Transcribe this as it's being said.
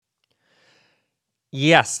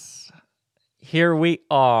Yes, here we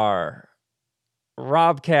are.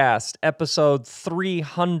 Robcast, episode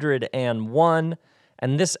 301.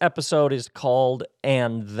 And this episode is called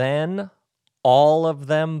And Then All of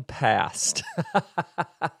Them Passed.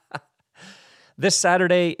 This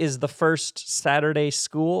Saturday is the first Saturday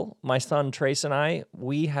school. My son Trace and I,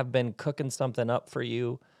 we have been cooking something up for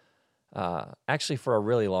you actually for a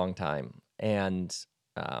really long time. And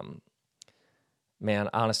man,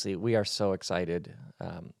 honestly, we are so excited.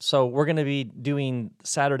 So we're going to be doing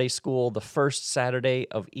Saturday school the first Saturday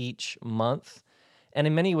of each month. And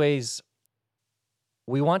in many ways,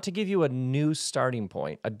 we want to give you a new starting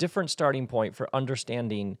point, a different starting point for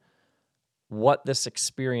understanding what this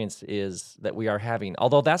experience is that we are having.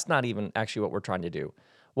 Although that's not even actually what we're trying to do.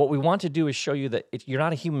 What we want to do is show you that you're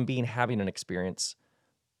not a human being having an experience.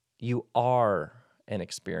 You are an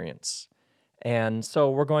experience. And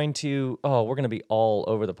so we're going to be all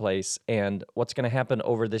over the place. And what's going to happen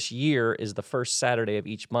over this year is the first Saturday of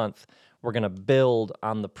each month, we're going to build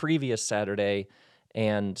on the previous Saturday.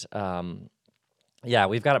 And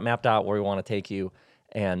we've got it mapped out where we want to take you.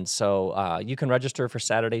 And so you can register for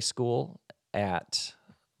Saturday school at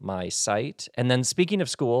my site. And then speaking of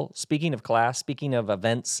school, speaking of class, speaking of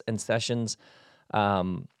events and sessions,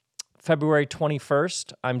 February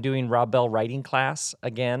 21st, I'm doing Rob Bell writing class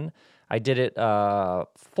again. I did it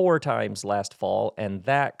 4 times last fall, and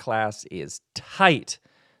that class is tight.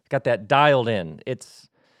 Got that dialed in. It's,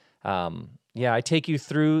 I take you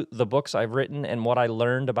through the books I've written and what I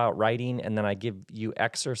learned about writing, and then I give you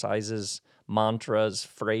exercises, mantras,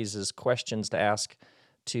 phrases, questions to ask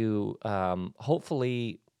to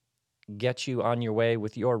hopefully get you on your way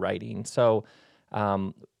with your writing. So,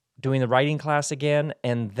 doing the writing class again,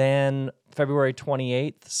 and then February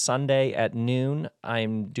 28th, Sunday at noon,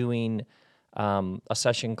 I'm doing a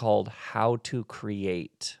session called How to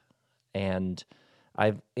Create. And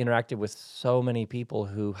I've interacted with so many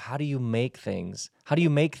people how do you make things? How do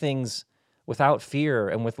you make things without fear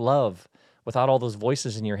and with love, without all those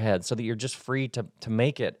voices in your head, so that you're just free to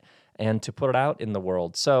make it and to put it out in the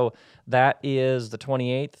world? So that is the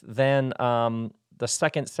 28th. Then the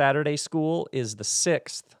second Saturday school is the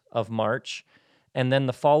 6th of March. And then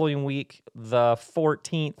the following week, the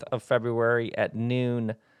 14th of February at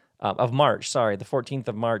noon, the 14th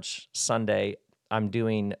of March, Sunday, I'm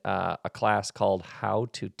doing a class called How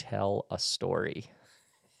to Tell a Story.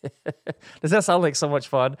 Does that sound like so much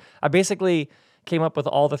fun? I basically came up with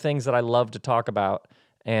all the things that I love to talk about,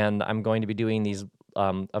 and I'm going to be doing these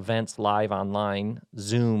events live online,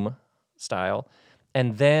 Zoom style.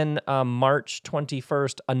 And then March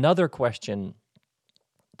 21st, another question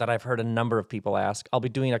that I've heard a number of people ask. I'll be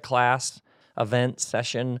doing a class event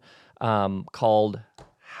session called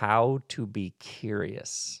How to Be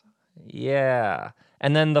Curious. Yeah.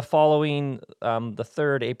 And then the following, April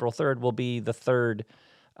 3rd, will be the third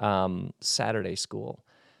Saturday school.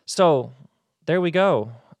 So there we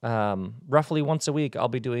go. Roughly once a week, I'll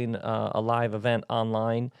be doing a live event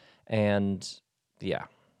online. And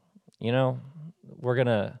we're going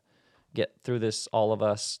to get through this, all of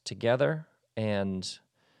us together. And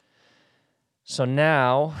so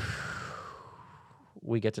now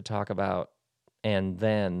we get to talk about And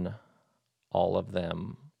Then All of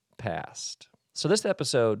Them Passed. So this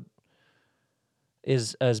episode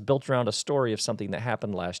is built around a story of something that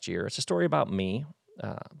happened last year. It's a story about me,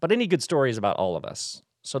 but any good story is about all of us.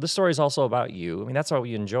 So this story is also about you. I mean, that's why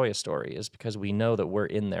we enjoy a story, is because we know that we're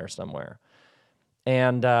in there somewhere.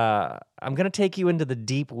 And I'm going to take you into the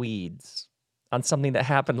deep weeds on something that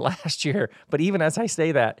happened last year. But even as I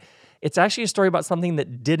say that, it's actually a story about something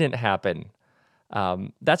that didn't happen.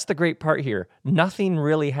 That's the great part here. Nothing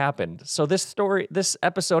really happened. So this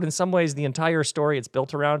episode, in some ways, the entire story it's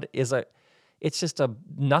built around it's just a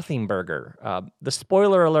nothing burger. The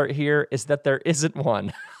spoiler alert here is that there isn't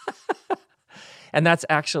one. And that's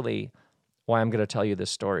actually why I'm going to tell you this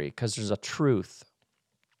story, because there's a truth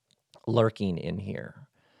lurking in here.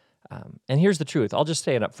 And here's the truth. I'll just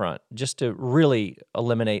say it up front, just to really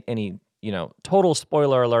eliminate any, total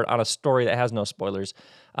spoiler alert on a story that has no spoilers.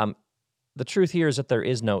 The truth here is that there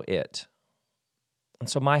is no it. And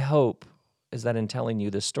so my hope is that in telling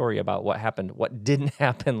you this story about what didn't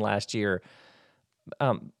happen last year,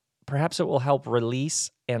 perhaps it will help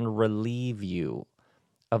release and relieve you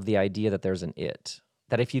of the idea that there's an it.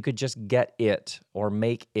 That if you could just get it, or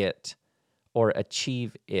make it, or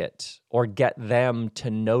achieve it, or get them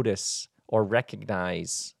to notice or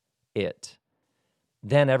recognize it,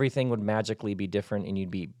 then everything would magically be different and you'd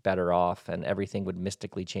be better off, and everything would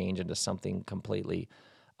mystically change into something completely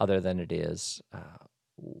other than it is.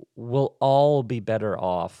 We'll all be better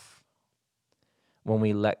off when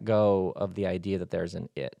we let go of the idea that there's an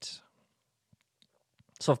it.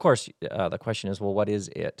 So, of course, the question is, well, what is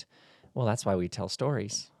it? Well, that's why we tell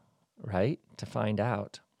stories, right? To find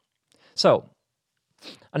out. So,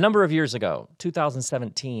 a number of years ago,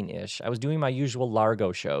 2017-ish, I was doing my usual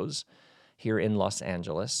Largo shows here in Los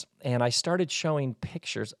Angeles, and I started showing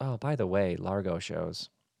pictures. Oh, by the way, Largo shows.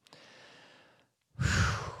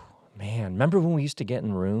 Man, remember when we used to get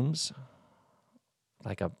in rooms?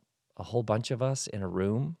 Like a whole bunch of us in a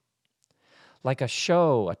room? Like a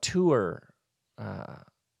show, a tour,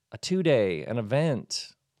 a 2-day, an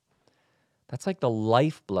event. That's like the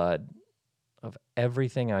lifeblood of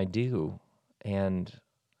everything I do. And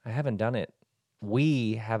I haven't done it.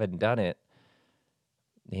 We haven't done it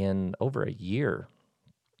in over a year.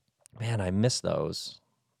 Man, I miss those.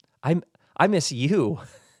 I miss you.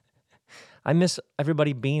 I miss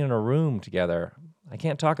everybody being in a room together. I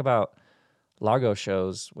can't talk about Largo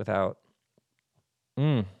shows without.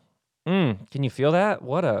 Can you feel that?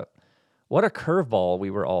 What a curveball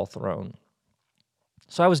we were all thrown.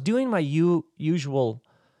 So I was doing my usual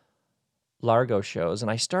Largo shows, and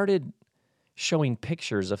I started showing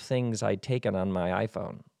pictures of things I'd taken on my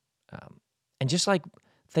iPhone. And just like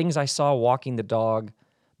things I saw walking the dog,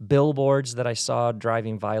 billboards that I saw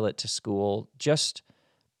driving Violet to school, just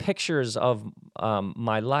pictures of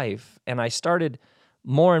my life. And I started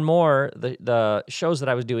more and more, the shows that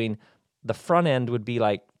I was doing, the front end would be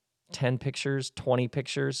like 10 pictures, 20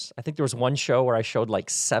 pictures. I think there was one show where I showed like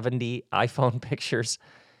 70 iPhone pictures.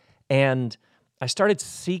 And I started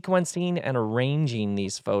sequencing and arranging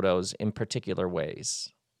these photos in particular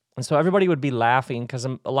ways. And so everybody would be laughing because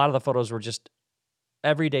a lot of the photos were just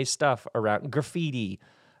everyday stuff around graffiti,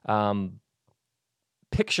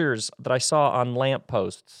 pictures that I saw on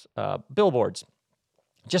lampposts, billboards,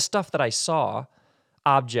 just stuff that I saw,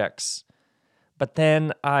 objects. But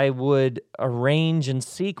then I would arrange and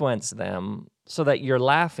sequence them so that you're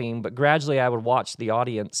laughing, but gradually I would watch the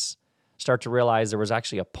audience start to realize there was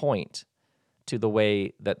actually a point to the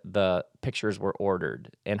way that the pictures were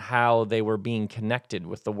ordered and how they were being connected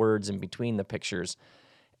with the words in between the pictures.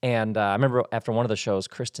 And I remember after one of the shows,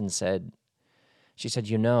 Kristen said,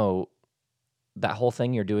 you know, that whole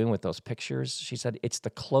thing you're doing with those pictures, she said, it's the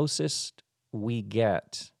closest we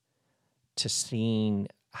get to seeing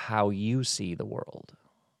how you see the world,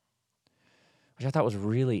 which I thought was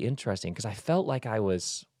really interesting because I felt like I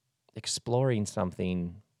was exploring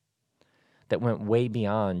something that went way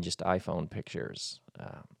beyond just iPhone pictures.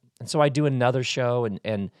 And so I do another show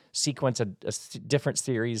and sequence a different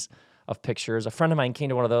series of pictures. A friend of mine came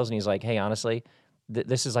to one of those and he's like, hey, honestly,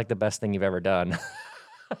 this is like the best thing you've ever done.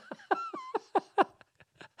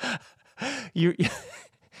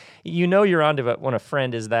 You know you're onto it when a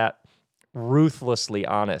friend is that ruthlessly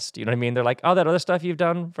honest. You know what I mean? They're like, oh, that other stuff you've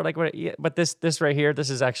done for like, what? Yeah, but this right here, this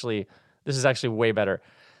is actually way better.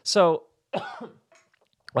 So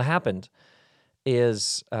what happened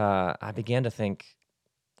is I began to think,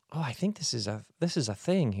 oh, I think this is a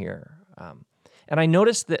thing here. And I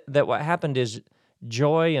noticed that what happened is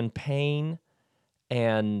joy and pain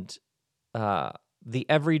and the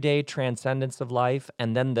everyday transcendence of life,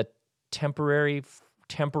 and then the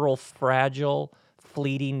temporal, fragile,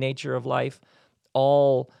 fleeting nature of life,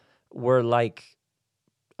 all were like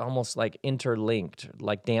almost like interlinked,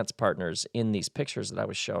 like dance partners in these pictures that I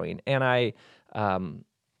was showing. And I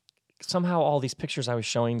somehow all these pictures I was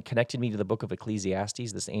showing connected me to the book of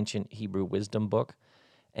Ecclesiastes, this ancient Hebrew wisdom book,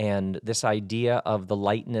 and this idea of the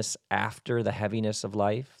lightness after the heaviness of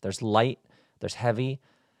life. There's light, there's heavy,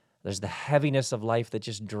 there's the heaviness of life that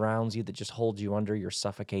just drowns you, that just holds you under, you're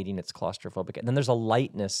suffocating, it's claustrophobic. And then there's a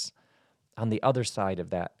lightness on the other side of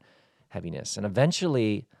that heaviness. And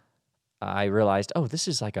eventually I realized, oh, this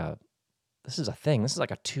is a thing. This is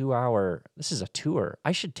like a 2-hour, this is a tour.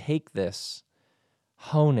 I should take this,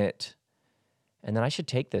 hone it, and then I should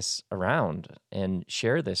take this around and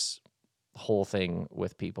share this whole thing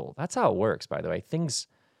with people. That's how it works, by the way. Things,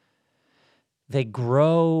 they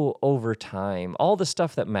grow over time. All the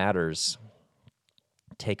stuff that matters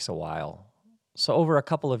takes a while. So over a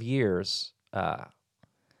couple of years,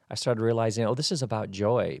 I started realizing, oh, this is about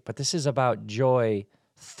joy, but this is about joy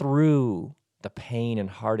through the pain and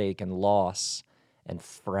heartache and loss and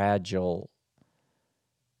fragile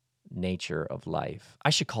nature of life.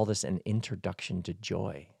 I should call this an introduction to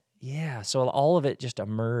joy. Yeah, so all of it just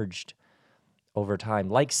emerged over time,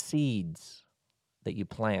 like seeds that you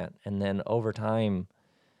plant, and then over time,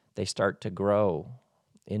 they start to grow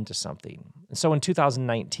into something. And so in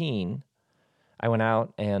 2019, I went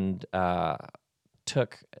out and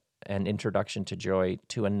took an introduction to joy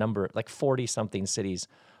to a number, like 40-something cities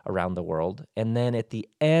around the world. And then at the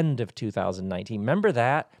end of 2019, remember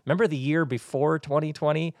that? Remember the year before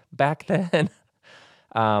 2020? Back then,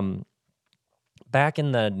 back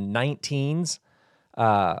in the 19s,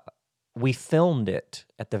 we filmed it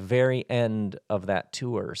at the very end of that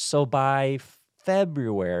tour. So by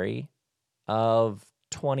February of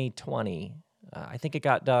 2020, I think it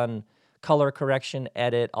got done, color correction,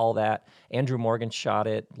 edit, all that. Andrew Morgan shot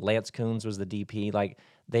it. Lance Coons was the DP. Like,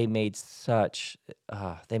 they made such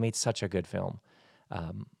a good film.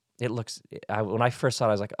 When I first saw it,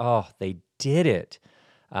 I was like, oh, they did it.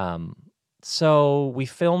 So we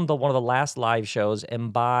filmed one of the last live shows,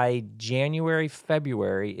 and by January,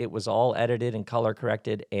 February, it was all edited and color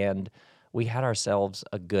corrected, and we had ourselves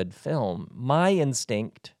a good film. My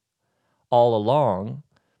instinct all along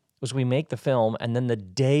was we make the film, and then the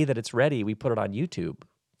day that it's ready, we put it on YouTube,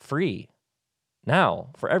 free, now,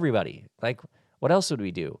 for everybody. Like, what else would we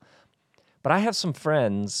do? But I have some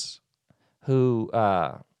friends who,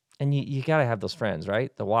 and you got to have those friends,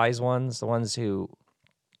 right? The wise ones, the ones who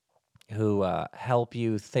help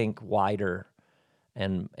you think wider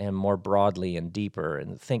and more broadly and deeper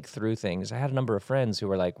and think through things. I had a number of friends who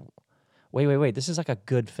were like, wait, this is like a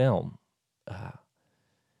good film.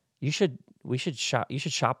 You should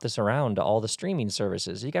shop this around to all the streaming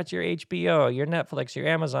services. You got your HBO, your Netflix, your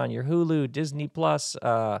Amazon, your Hulu, Disney Plus.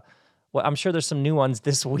 Well, I'm sure there's some new ones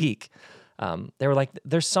this week. They were like,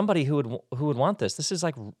 there's somebody who would want this. This is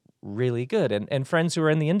like really good. And friends who are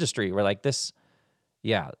in the industry were like,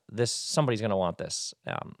 somebody's going to want this.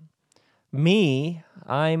 Let's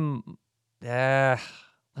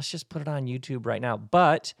just put it on YouTube right now.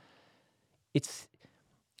 But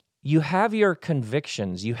you have your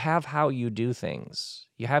convictions, you have how you do things,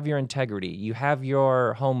 you have your integrity, you have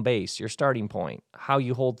your home base, your starting point, how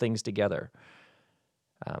you hold things together,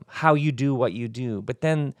 how you do what you do. But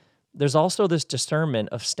then there's also this discernment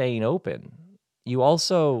of staying open.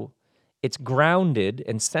 It's grounded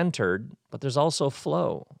and centered, but there's also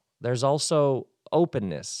flow. There's also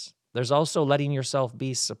openness. There's also letting yourself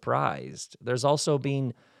be surprised. There's also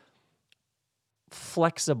being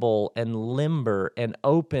flexible and limber and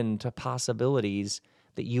open to possibilities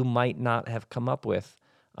that you might not have come up with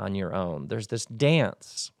on your own. There's this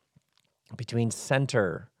dance between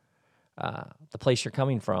center, the place you're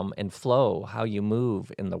coming from, and flow, how you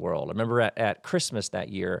move in the world. I remember at Christmas that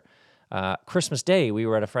year, Christmas Day, we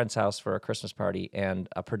were at a friend's house for a Christmas party, and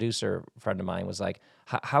a producer friend of mine was like,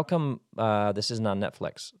 how come this isn't on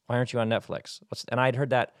Netflix? Why aren't you on Netflix? And I'd heard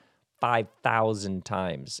that 5,000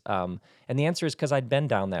 times. And the answer is because I'd been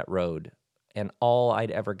down that road, and all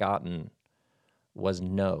I'd ever gotten was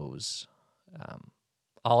no's.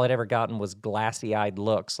 All I'd ever gotten was glassy-eyed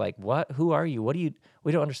looks like, what? Who are you? We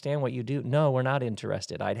don't understand what you do. No, we're not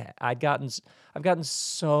interested. I've gotten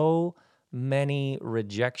so many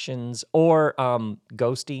rejections or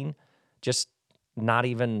ghosting, just not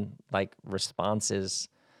even like responses.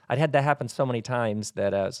 I'd had that happen so many times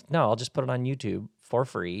that no, I'll just put it on YouTube for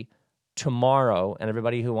free tomorrow, and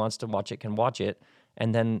everybody who wants to watch it can watch it,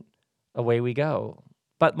 and then away we go.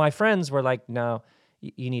 But my friends were like, no,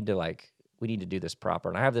 we need to do this proper.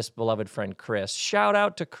 And I have this beloved friend, Chris. Shout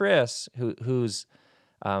out to Chris, who's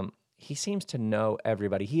he seems to know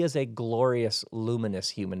everybody. He is a glorious, luminous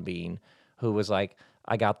human being who was like,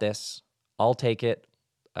 I got this. I'll take it,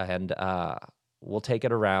 and we'll take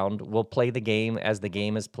it around. We'll play the game as the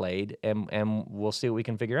game is played, and we'll see what we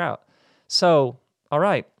can figure out. So, all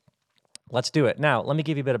right, let's do it. Now, let me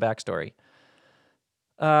give you a bit of backstory.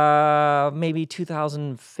 Maybe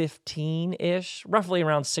 2015-ish, roughly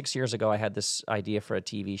around 6 years ago, I had this idea for a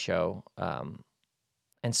TV show.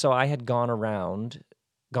 And so I had gone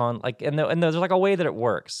like, and there's like a way that it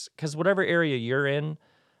works, because whatever area you're in,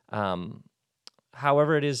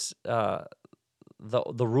 however it is,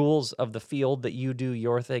 the rules of the field that you do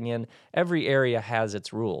your thing in, every area has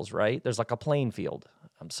its rules, right? There's like a playing field.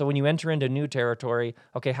 So when you enter into new territory,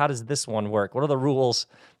 okay, how does this one work? What are the rules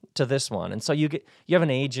to this one? And so you have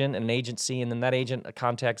an agent and an agency, and then that agent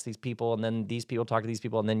contacts these people, and then these people talk to these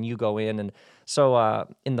people, and then you go in. And so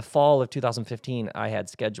in the fall of 2015, I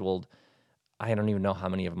had scheduled, I don't even know how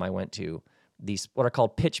many of them I went to, these what are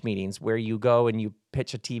called pitch meetings, where you go and you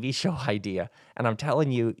pitch a TV show idea. And I'm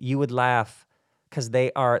telling you, you would laugh, because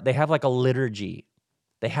they have like a liturgy.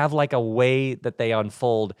 They have like a way that they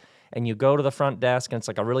unfold. And you go to the front desk, and it's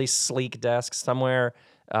like a really sleek desk somewhere.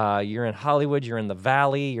 You're in Hollywood, you're in the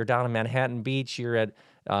Valley, you're down in Manhattan Beach, you're at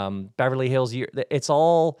Beverly Hills. It's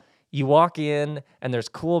all, you walk in, and there's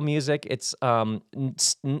cool music. It's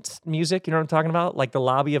music, you know what I'm talking about? Like the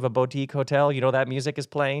lobby of a boutique hotel, that music is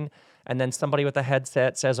playing. And then somebody with a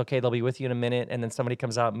headset says, okay, they'll be with you in a minute. And then somebody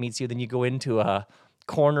comes out and meets you. Then you go into a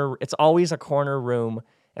corner. It's always a corner room,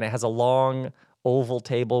 and it has a long oval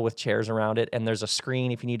table with chairs around it, and there's a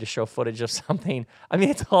screen if you need to show footage of something. I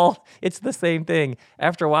mean, it's the same thing.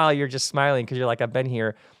 After a while, you're just smiling because you're like, I've been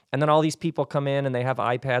here. And then all these people come in and they have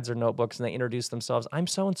iPads or notebooks and they introduce themselves. I'm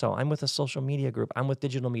so-and-so. I'm with a social media group. I'm with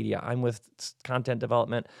digital media. I'm with content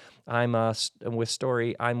development. I'm with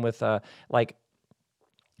story. I'm with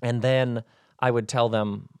and then I would tell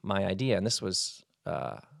them my idea. And this was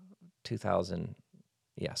 2000.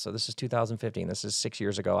 Yeah, so this is 2015. This is 6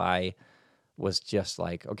 years ago. I was just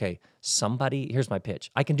like, okay, here's my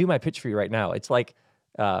pitch. I can do my pitch for you right now. It's like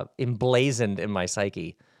emblazoned in my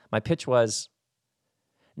psyche. My pitch was,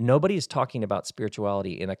 nobody is talking about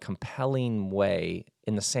spirituality in a compelling way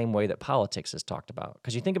in the same way that politics is talked about.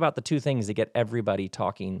 Because you think about the two things that get everybody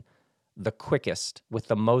talking the quickest with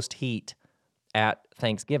the most heat at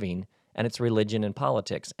Thanksgiving, and it's religion and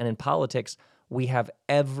politics. And in politics, we have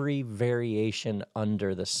every variation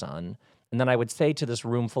under the sun. And then I would say to this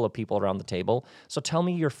room full of people around the table, so tell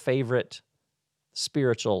me your favorite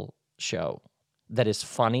spiritual show that is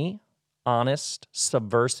funny, honest,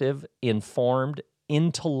 subversive, informed,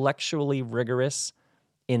 intellectually rigorous,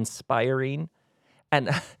 inspiring. And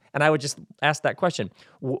I would just ask that question.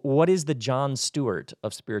 What is the Jon Stewart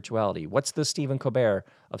of spirituality? What's the Stephen Colbert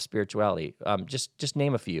of spirituality? Just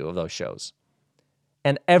name a few of those shows.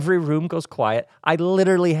 And every room goes quiet. I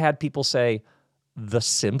literally had people say, The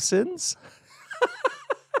Simpsons?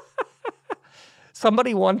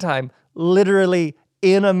 Somebody one time literally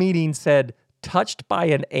in a meeting said, Touched by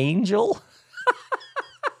an Angel?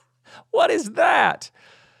 What is that?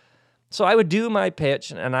 So I would do my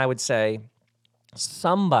pitch and I would say,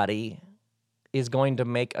 somebody is going to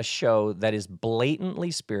make a show that is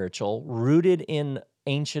blatantly spiritual, rooted in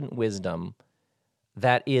ancient wisdom,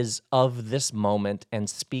 that is of this moment and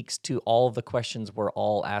speaks to all of the questions we're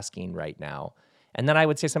all asking right now. And then I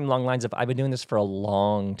would say something along the lines of, I've been doing this for a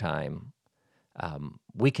long time.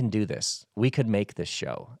 We can do this. We could make this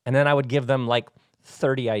show. And then I would give them like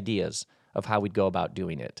 30 ideas of how we'd go about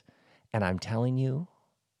doing it. And I'm telling you,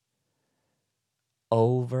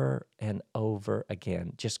 over and over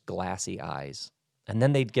again, just glassy eyes. And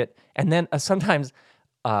then sometimes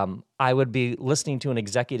I would be listening to an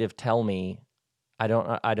executive tell me, I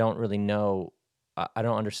don't really know, I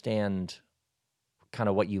don't understand kind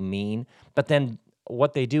of what you mean. But then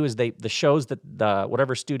what they do is the shows that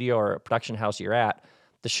whatever studio or production house you're at,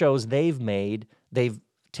 the shows they've made, they've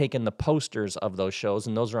taken the posters of those shows,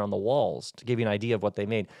 and those are on the walls to give you an idea of what they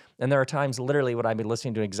made. And there are times literally when I'd be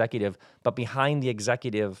listening to an executive, but behind the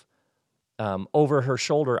executive, over her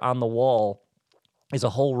shoulder on the wall, is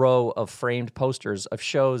a whole row of framed posters of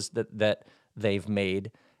shows that they've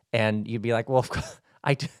made. And you'd be like, well,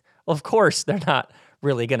 of course they're not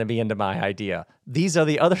really going to be into my idea. These are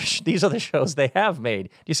the shows they have made. Do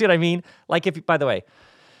you see what I mean? Like, by the way,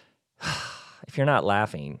 if you're not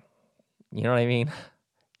laughing, you know what I mean?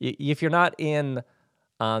 If you're not in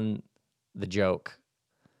on the joke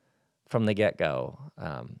from the get-go,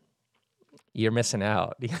 you're missing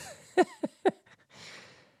out.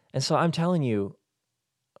 And so I'm telling you,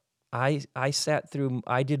 I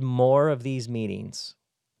did more of these meetings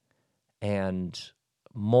and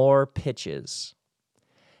more pitches.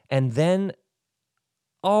 And then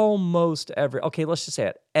let's just say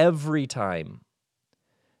it, every time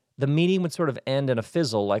the meeting would sort of end in a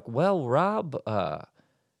fizzle, like, well, Rob,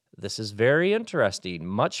 this is very interesting,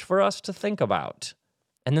 much for us to think about.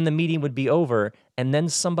 And then the meeting would be over, and then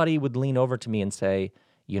somebody would lean over to me and say,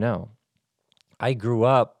 I grew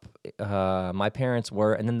up, my parents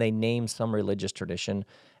were, and then they named some religious tradition,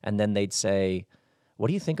 and then they'd say, what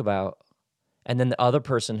do you think about? And then the other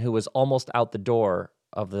person who was almost out the door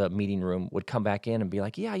of the meeting room would come back in and be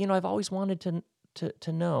like, yeah, I've always wanted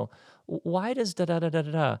to know, why does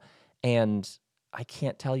da-da-da-da-da-da? And I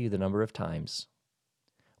can't tell you the number of times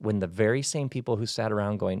when the very same people who sat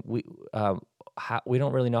around going, we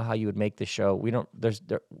don't really know how you would make this show.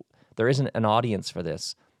 There isn't an audience for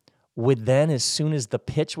this, would then, as soon as the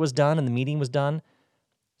pitch was done and the meeting was done,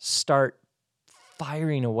 start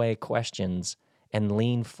firing away questions and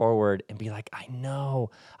lean forward and be like, I know,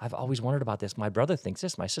 I've always wondered about this. My brother thinks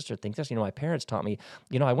this, my sister thinks this. My parents taught me,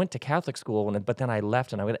 I went to Catholic school, but then I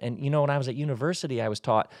left, and when I was at university, I was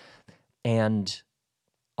taught, and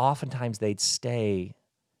oftentimes they'd stay,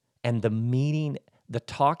 and the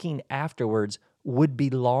talking afterwards would be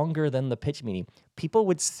longer than the pitch meeting. People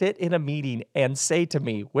would sit in a meeting and say to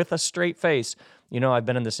me with a straight face, I've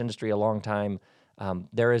been in this industry a long time.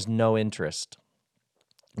 There is no interest.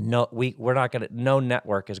 No, we're not going to, no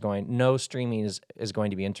network is going, no streaming is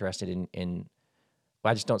going to be interested in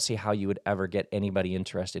I just don't see how you would ever get anybody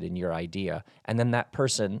interested in your idea. And then that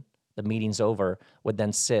person, the meeting's over, would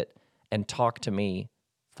then sit and talk to me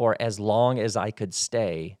for as long as I could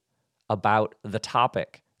stay about the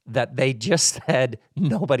topic that they just said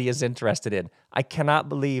nobody is interested in. I cannot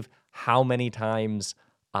believe how many times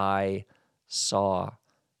I saw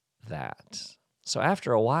that. So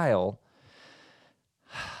after a while,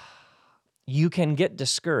 you can get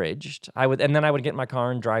discouraged. And then I would get in my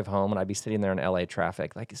car and drive home, and I'd be sitting there in LA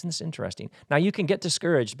traffic. Like, isn't this interesting? Now, you can get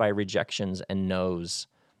discouraged by rejections and no's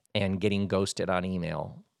and getting ghosted on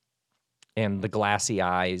email and the glassy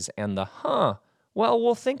eyes and well,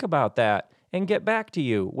 we'll think about that and get back to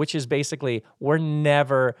you, which is basically, we're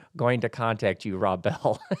never going to contact you, Rob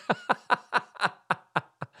Bell.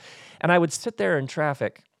 And I would sit there in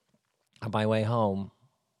traffic on my way home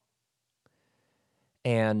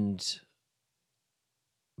and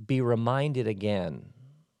be reminded again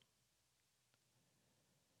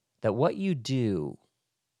that what you do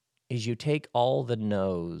is you take all the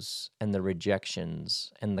no's and the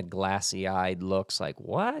rejections and the glassy-eyed looks like,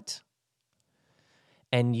 what?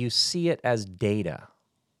 And you see it as data.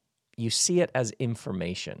 You see it as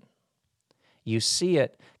information. You see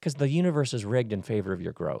it because the universe is rigged in favor of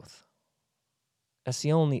your growth. It's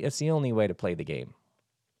the only way to play the game.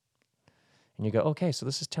 And you go, okay, so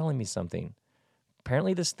this is telling me something.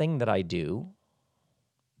 Apparently this thing that I do,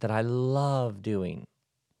 that I love doing,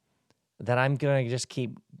 that I'm just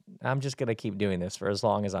gonna keep doing this for as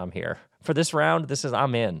long as I'm here. For this round,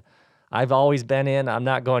 I'm in. I've always been in. I'm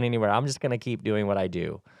not going anywhere. I'm just gonna keep doing what I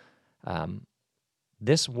do.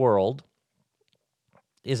 This world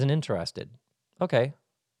isn't interested. Okay.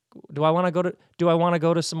 Do I want to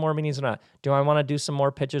go to some more meetings or not? Do I want to do some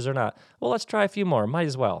more pitches or not? Well, let's try a few more. Might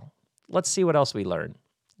as well. Let's see what else we learn.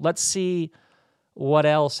 Let's see what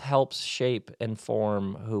else helps shape and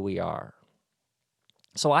form who we are.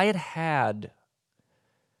 So I had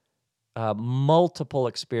multiple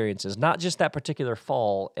experiences, not just that particular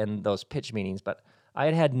fall and those pitch meetings, but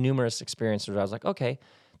I had numerous experiences where I was like, okay,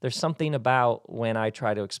 there's something about when I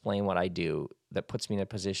try to explain what I do that puts me in a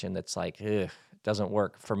position that's like, ugh, it doesn't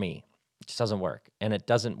work for me. It just doesn't work. And it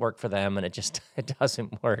doesn't work for them, and it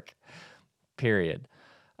doesn't work, period.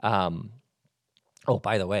 Oh,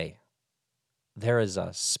 by the way, there is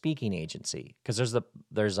a speaking agency, because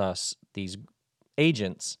there's these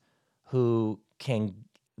agents who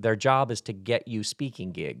their job is to get you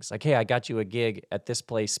speaking gigs. Like, hey, I got you a gig at this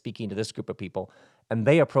place speaking to this group of people. And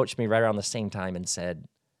they approached me right around the same time and said,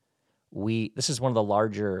 this is one of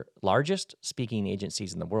the largest speaking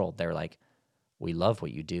agencies in the world. They're like, we love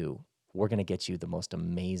what you do. We're going to get you the most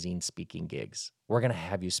amazing speaking gigs. We're going to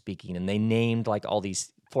have you speaking. And they named like all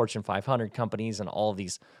these Fortune 500 companies and all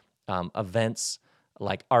these events,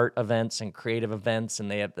 like art events and creative events. And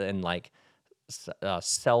they have, and like,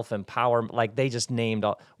 self-empowerment, like they just named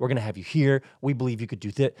we're going to have you here. We believe you could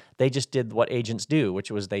do that. They just did what agents do, which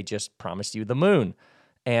was they just promised you the moon.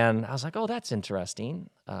 And I was like, oh, that's interesting.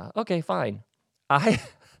 Okay, fine.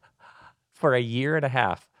 For a year and a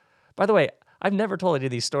half, by the way, I've never told any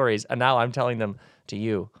of these stories, and now I'm telling them to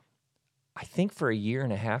you. I think for a year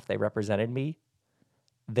and a half they represented me.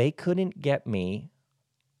 They couldn't get me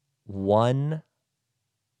one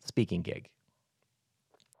speaking gig.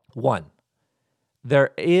 One.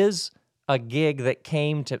 There is a gig that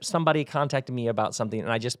somebody contacted me about something,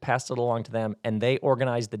 and I just passed it along to them, and they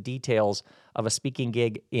organized the details of a speaking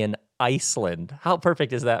gig in Iceland. How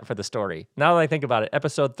perfect is that for the story? Now that I think about it,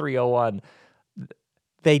 episode 301,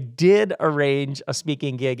 they did arrange a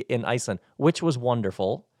speaking gig in Iceland, which was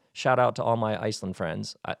wonderful. Shout out to all my Iceland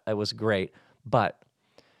friends. It was great. But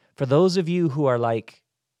for those of you who are like,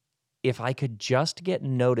 if I could just get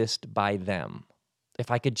noticed by them, if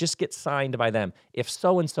I could just get signed by them, if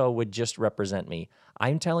so-and-so would just represent me,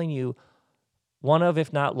 I'm telling you, one of,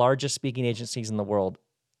 if not largest speaking agencies in the world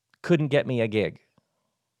couldn't get me a gig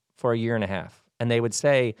for a year and a half. And they would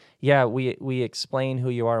say, yeah, we explain who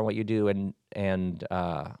you are and what you do, and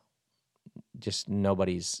just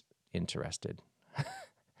nobody's interested.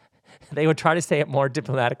 They would try to say it more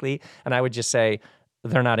diplomatically, and I would just say,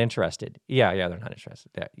 they're not interested. Yeah, they're not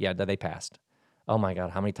interested. Yeah, they passed. Oh my God,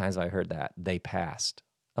 how many times have I heard that? They passed.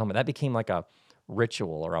 That became like a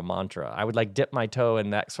ritual or a mantra. I would like dip my toe in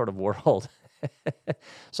that sort of world.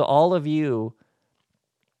 So all of you,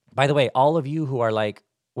 by the way, all of you who are like,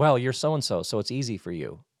 well, you're so-and-so, so it's easy for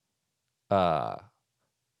you.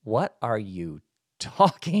 What are you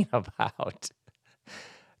talking about?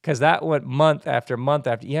 Because that went month after month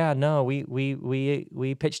after. Yeah, no, we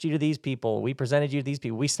pitched you to these people. We presented you to these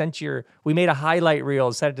people. We made a highlight reel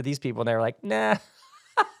and sent it to these people, and they were like, nah.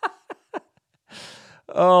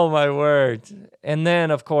 Oh, my word. And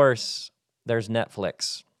then, of course, there's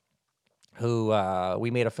Netflix, who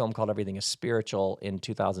we made a film called Everything is Spiritual in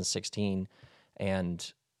 2016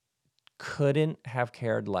 and couldn't have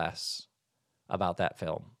cared less about that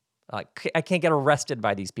film. I can't get arrested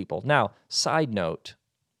by these people. Now, side note,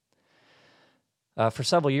 for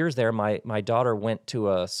several years there, my daughter went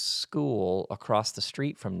to a school across the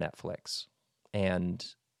street from Netflix. And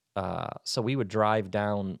so we would drive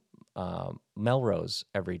down Melrose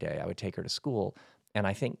every day. I would take her to school. And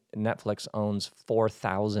I think Netflix owns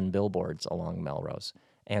 4,000 billboards along Melrose.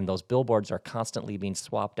 And those billboards are constantly being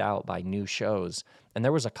swapped out by new shows. And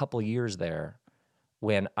there was a couple years there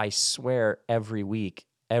when I swear every week,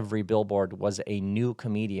 every billboard was a new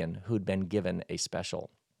comedian who'd been given a special.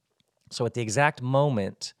 So at the exact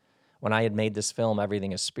moment when I had made this film,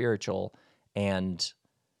 Everything is Spiritual, and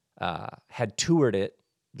had toured it,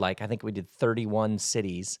 like I think we did 31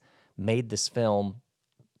 cities, made this film,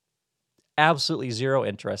 absolutely zero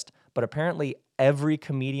interest, but apparently every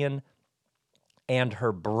comedian and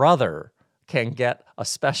her brother can get a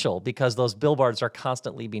special because those billboards are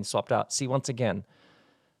constantly being swapped out. See, once again,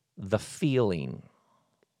 the feeling.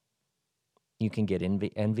 You can get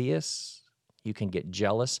envious. You can get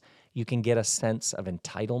jealous. You can get a sense of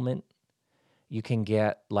entitlement. You can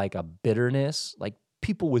get like a bitterness, like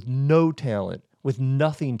people with no talent, with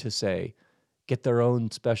nothing to say, get their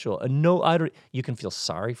own special. And no, you can feel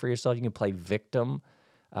sorry for yourself. You can play victim.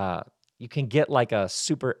 You can get like a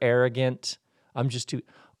super arrogant, I'm just too,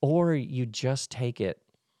 or you just take it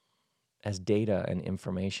as data and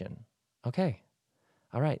information. Okay.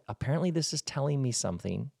 All right. Apparently this is telling me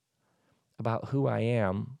something about who I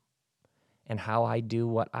am and how I do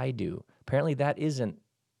what I do. Apparently that isn't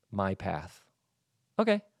my path.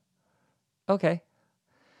 Okay.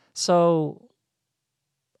 So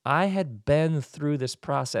I had been through this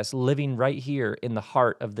process, living right here in the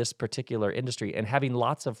heart of this particular industry and having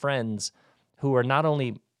lots of friends who are not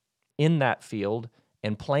only in that field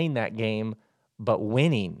and playing that game, but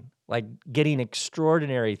winning, like getting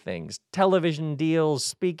extraordinary things, television deals,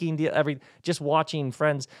 speaking deals, just watching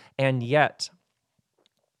friends. And yet,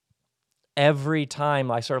 every time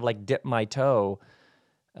I sort of like dip my toe,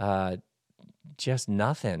 just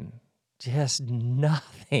nothing.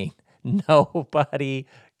 Nobody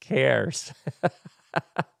cares.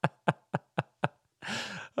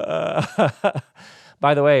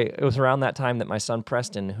 By the way, it was around that time that my son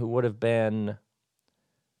Preston, who would have been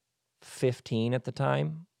 15 at the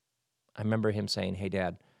time, I remember him saying, "Hey,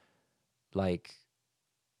 Dad, like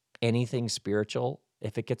anything spiritual,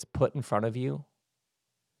 if it gets put in front of you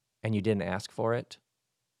and you didn't ask for it,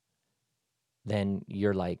 then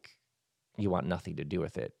you're like, you want nothing to do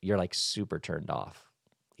with it. You're like super turned off."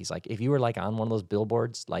 He's like, if you were like on one of those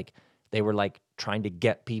billboards, like they were like trying to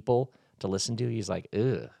get people to listen to, he's like,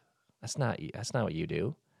 ugh, that's not what you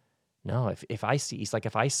do. No, if I see, he's like,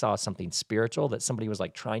 if I saw something spiritual that somebody was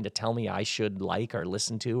like trying to tell me I should like or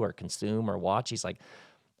listen to or consume or watch, he's like,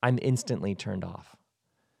 I'm instantly turned off.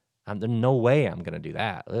 There's no way I'm going to do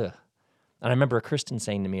that. Ugh. And I remember Kristen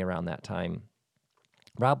saying to me around that time,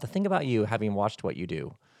 Rob, the thing about you, having watched what you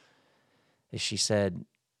do, is she said,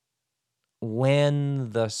 when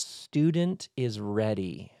the student is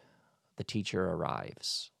ready, the teacher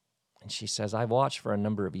arrives. And she says, I've watched for a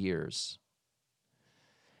number of years.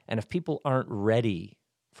 And if people aren't ready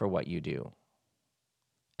for what you do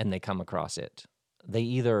and they come across it, they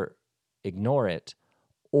either ignore it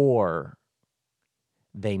or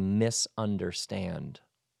they misunderstand.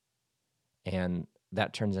 And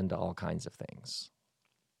that turns into all kinds of things.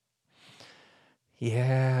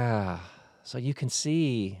 Yeah. So you can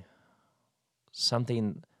see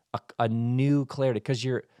something, a new clarity, because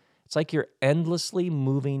it's like you're endlessly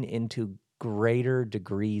moving into greater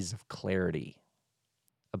degrees of clarity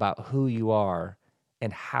about who you are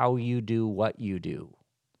and how you do what you do,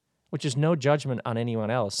 which is no judgment on anyone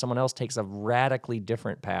else. Someone else takes a radically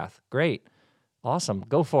different path. Great. Awesome.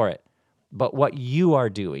 Go for it. But what you are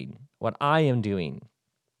doing, what I am doing,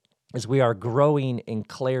 is we are growing in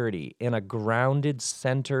clarity, in a grounded,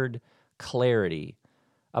 centered clarity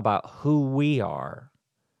about who we are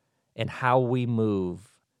and how we move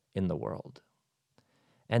in the world.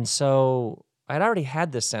 And so I'd already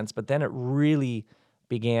had this sense, but then it really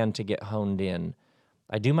began to get honed in.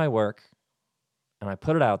 I do my work, and I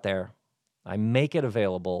put it out there, I make it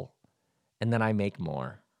available, and then I make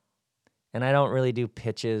more. And I don't really do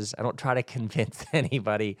pitches. I don't try to convince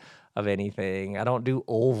anybody of anything. I don't do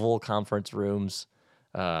oval conference rooms.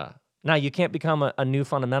 Now, you can't become a new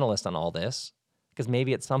fundamentalist on all this, because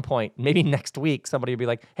maybe at some point, maybe next week, somebody will be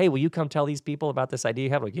like, hey, will you come tell these people about this idea you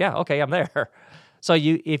have? Like, yeah, okay, I'm there. So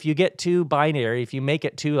if you get too binary, if you make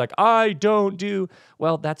it too like, I don't do,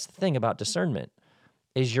 well, that's the thing about discernment,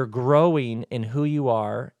 is you're growing in who you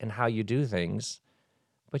are and how you do things,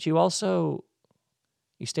 but you also,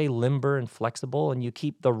 you stay limber and flexible, and you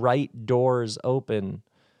keep the right doors open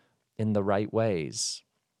in the right ways.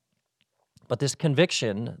 But this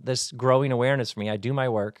conviction, this growing awareness for me, I do my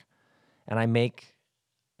work and I make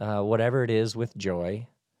whatever it is with joy,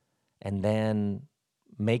 and then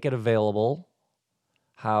make it available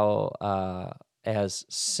how as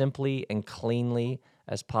simply and cleanly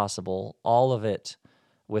as possible, all of it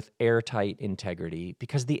with airtight integrity,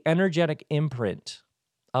 because the energetic imprint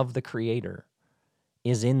of the Creator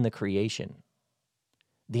is in the creation.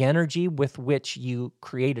 The energy with which you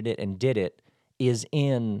created it and did it is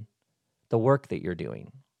in the work that you're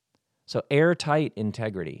doing. So airtight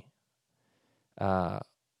integrity.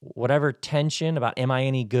 Whatever tension about am I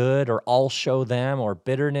any good, or I'll show them, or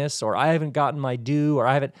bitterness, or I haven't gotten my due, or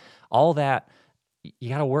I haven't, all that, you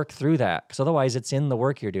got to work through that, because otherwise it's in the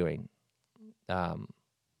work you're doing.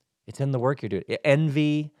 It's in the work you're doing.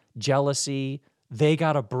 Envy, jealousy, they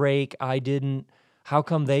got a break, I didn't. How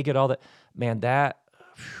come they get all that? Man, that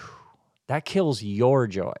kills your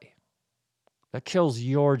joy. That kills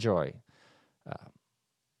your joy.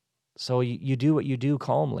 So you do what you do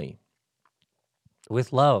calmly,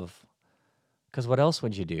 with love, because what else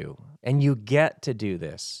would you do? And you get to do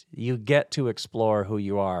this. You get to explore who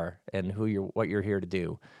you are and what you're here to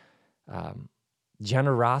do.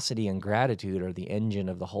 Generosity and gratitude are the engine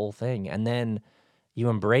of the whole thing. And then you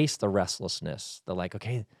embrace the restlessness, the like,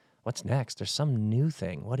 okay, what's next? There's some new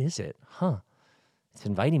thing. What is it? It's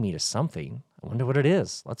inviting me to something. I wonder what it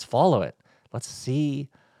is. Let's follow it. Let's see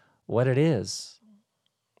what it is.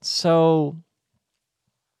 So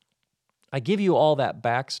I give you all that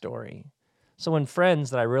backstory. So when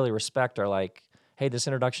friends that I really respect are like, hey, this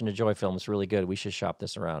introduction to Joy film is really good, we should shop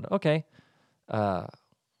this around. Okay,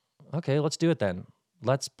 let's do it then.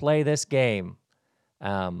 Let's play this game.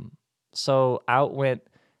 So out went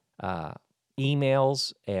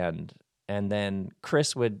emails, and then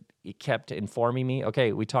Chris kept informing me,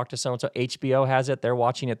 okay, we talked to so-and-so, HBO has it, they're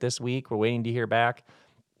watching it this week, we're waiting to hear back.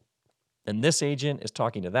 And this agent is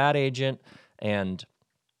talking to that agent, and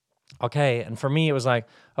okay, and for me it was like,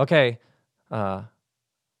 okay, but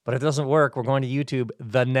if it doesn't work, we're going to YouTube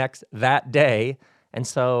that day. And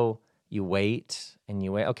so you wait and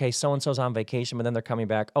you wait. Okay, so-and-so's on vacation, but then they're coming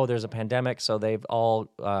back. Oh, there's a pandemic, so they've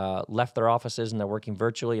all left their offices and they're working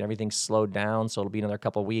virtually, and everything's slowed down, so it'll be another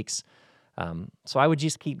couple of weeks. So I would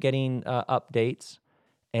just keep getting updates,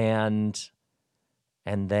 and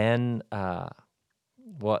then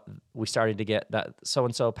what we started to get that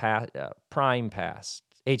so-and-so Prime passed,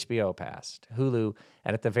 HBO passed, Hulu,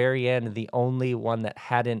 and at the very end, the only one that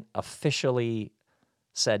hadn't officially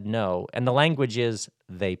said no, and the language is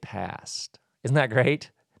they passed. Isn't that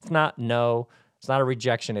great? It's not no, it's not a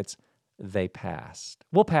rejection, it's they passed.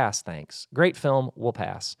 We'll pass, thanks. Great film, we'll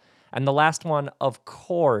pass. And the last one, of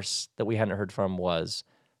course, that we hadn't heard from was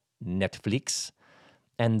Netflix.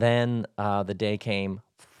 And then the day came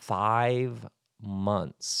 5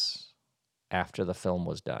 months after the film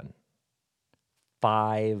was done.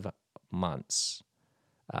 5 months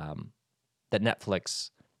that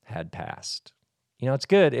Netflix had passed. You know, it's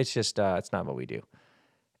good. It's just, it's not what we do.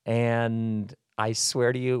 And I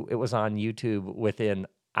swear to you, it was on YouTube within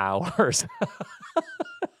hours.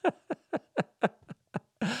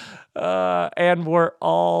 And we're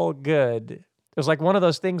all good. It was like one of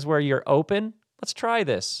those things where you're open. Let's try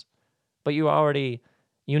this. But you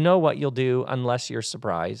know what you'll do unless you're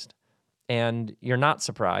surprised. And you're not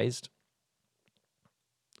surprised.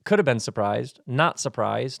 Could have been surprised, not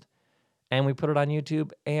surprised. And we put it on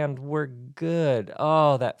YouTube and we're good.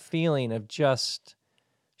 Oh, that feeling of just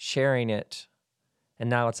sharing it. And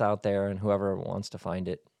now it's out there, and whoever wants to find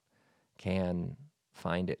it can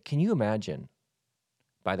find it. Can you imagine,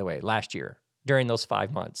 by the way, last year, during those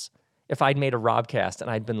 5 months, if I'd made a Robcast and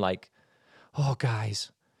I'd been like, oh,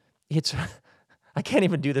 guys, I can't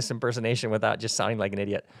even do this impersonation without just sounding like an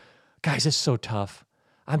idiot. Guys, it's so tough.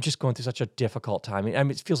 I'm just going through such a difficult time. I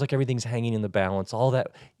mean, it feels like everything's hanging in the balance. All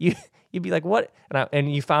that, you'd be like, what?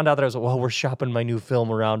 And you found out that I was like, well, we're shopping my new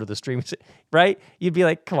film around to the streaming, right? You'd be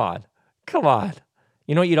like, come on.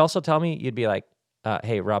 You know what you'd also tell me? You'd be like,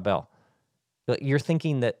 hey, Rob Bell, you're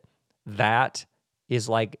thinking that is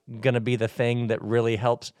like going to be the thing that really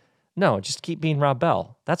helps. No, just keep being Rob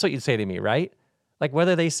Bell. That's what you'd say to me, right? Like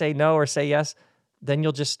whether they say no or say yes, then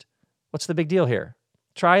you'll just, what's the big deal here?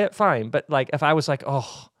 Try it, fine. But like if I was like,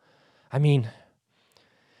 oh, I mean,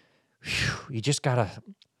 you just gotta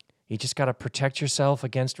protect yourself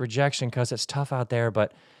against rejection because it's tough out there.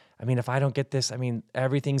 But I mean, if I don't get this, I mean,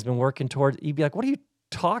 everything's been working toward, you'd be like, what are you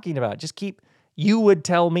talking about? You would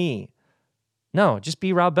tell me. No, just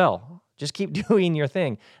be Rob Bell. Just keep doing your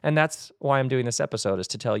thing. And that's why I'm doing this episode, is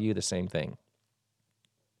to tell you the same thing.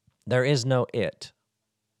 There is no it.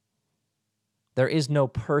 There is no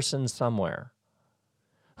person somewhere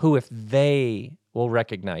who, if they will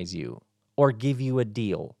recognize you or give you a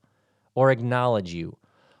deal or acknowledge you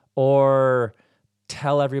or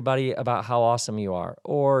tell everybody about how awesome you are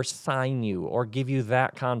or sign you or give you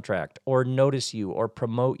that contract or notice you or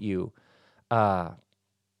promote you, there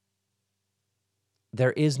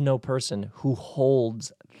is no person who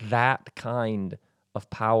holds that kind of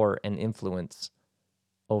power and influence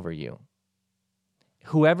over you.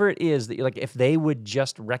 Whoever it is that, like, if they would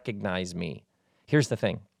just recognize me, here's the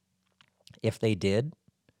thing. If they did,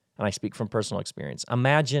 and I speak from personal experience,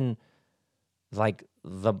 imagine like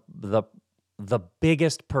the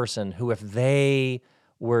biggest person who, if they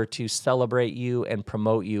were to celebrate you and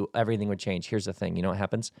promote you, everything would change. Here's the thing. You know what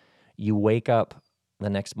happens? You wake up the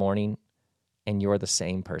next morning and you're the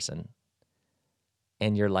same person.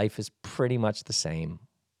 And your life is pretty much the same.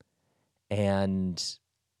 And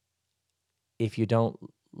if you don't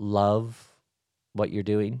love what you're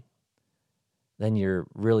doing, then you're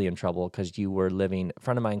really in trouble, because you were living, a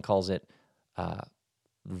friend of mine calls it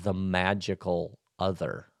the magical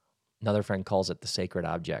other. Another friend calls it the sacred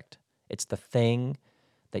object. It's the thing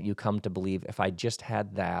that you come to believe, if I just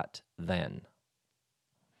had that, then.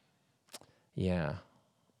 Yeah.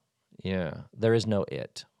 There is no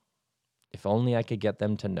it. If only I could get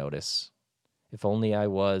them to notice. If only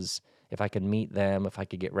if I could meet them, if I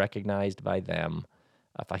could get recognized by them,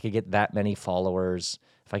 if I could get that many followers,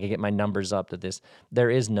 if I could get my numbers up to this. There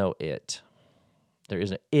is no it.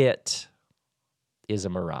 It is a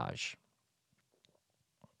mirage.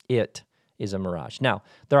 It is a mirage. Now,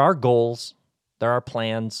 there are goals. There are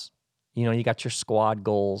plans. You got your squad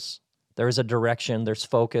goals. There is a direction. There's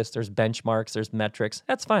focus. There's benchmarks. There's metrics.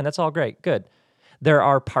 That's fine. That's all great. Good. There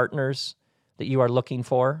are partners that you are looking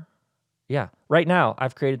for. Yeah. Right now,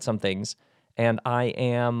 I've created some things, and I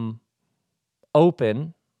am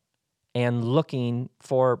open and looking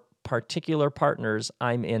for particular partners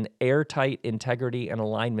I'm in airtight integrity and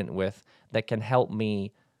alignment with that can help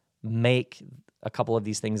me make a couple of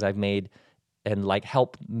these things I've made and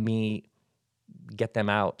help me get them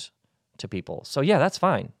out to people. So yeah, that's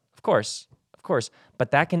fine. Of course.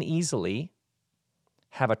 But that can easily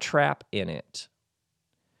have a trap in it,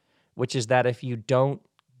 which is that if you don't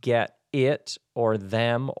get it or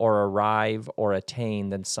them or arrive or attain,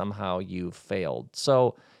 then somehow you've failed.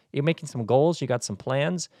 So you're making some goals, you got some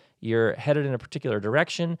plans, you're headed in a particular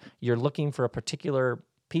direction, you're looking for a particular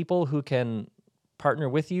people who can partner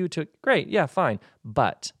with you to, great, yeah, fine.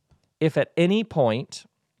 But if at any point,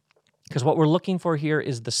 because what we're looking for here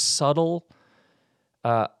is the subtle,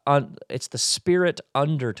 it's the spirit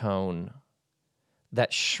undertone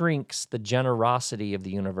that shrinks the generosity of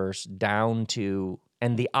the universe down to,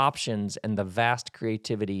 and the options and the vast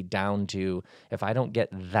creativity down to, if I don't get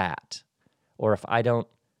that, or if I don't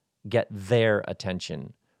get their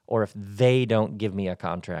attention, or if they don't give me a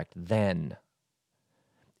contract, then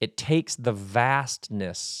it takes the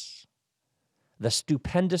vastness, the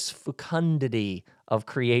stupendous fecundity of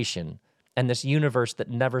creation and this universe that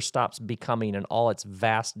never stops becoming in all its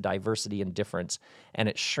vast diversity and difference, and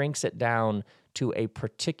it shrinks it down to a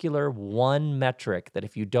particular one metric that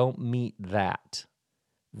if you don't meet that,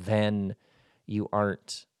 then you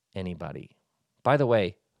aren't anybody. By the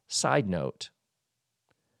way, side note,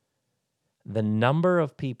 the number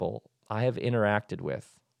of people I have interacted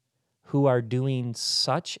with who are doing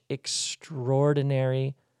such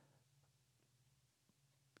extraordinary,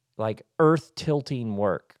 earth-tilting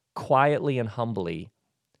work, quietly and humbly,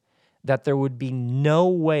 that there would be no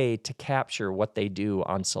way to capture what they do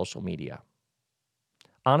on social media.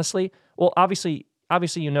 Honestly, well, obviously,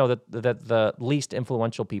 you know that the least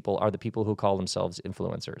influential people are the people who call themselves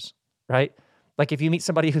influencers, right? Like if you meet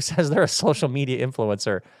somebody who says they're a social media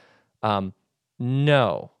influencer,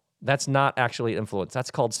 no, that's not actually influence.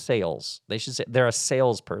 That's called sales. They should say they're a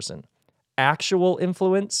salesperson. Actual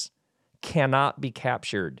influence cannot be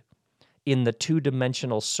captured in the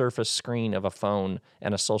two-dimensional surface screen of a phone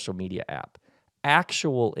and a social media app.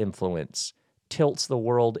 Actual influence tilts the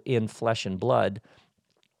world in flesh and blood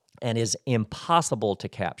and is impossible to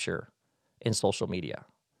capture in social media.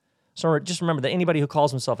 So just remember that anybody who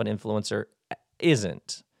calls himself an influencer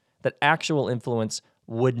isn't. That actual influence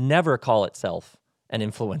would never call itself an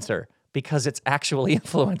influencer because it's actually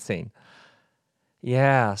influencing.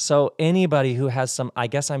 Yeah, so anybody who has I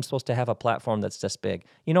guess I'm supposed to have a platform that's this big.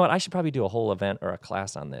 You know what? I should probably do a whole event or a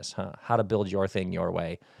class on this, huh? How to build your thing your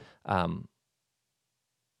way.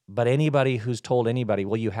 But anybody who's told anybody,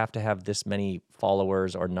 well, you have to have this many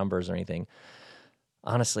followers or numbers or anything,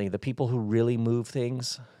 honestly, the people who really move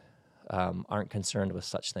things aren't concerned with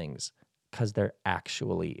such things because they're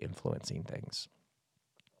actually influencing things.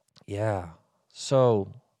 Yeah.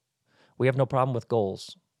 So we have no problem with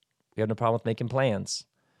goals. We have no problem with making plans.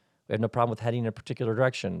 We have no problem with heading in a particular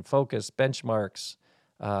direction, focus, benchmarks,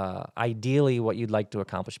 ideally what you'd like to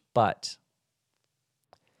accomplish. But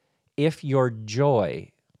if your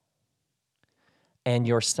joy and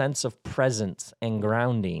your sense of presence and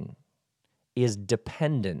grounding is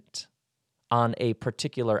dependent on a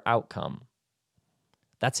particular outcome,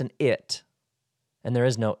 that's an it. And there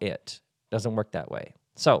is no it. It doesn't work that way.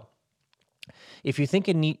 So if you think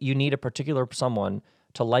you need a particular someone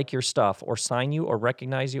to like your stuff or sign you or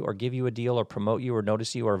recognize you or give you a deal or promote you or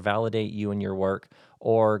notice you or validate you in your work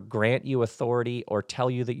or grant you authority or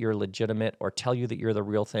tell you that you're legitimate or tell you that you're the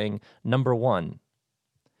real thing, number one,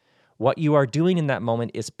 what you are doing in that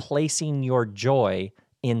moment is placing your joy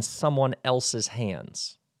in someone else's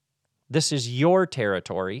hands. This is your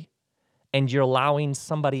territory, and you're allowing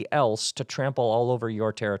somebody else to trample all over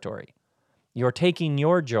your territory. You're taking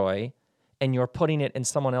your joy and you're putting it in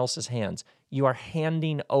someone else's hands. You are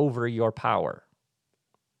handing over your power.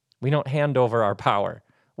 We don't hand over our power.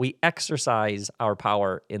 We exercise our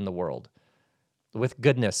power in the world with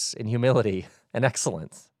goodness and humility and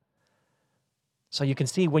excellence. So you can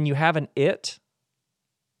see when you have an it,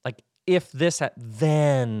 like if this,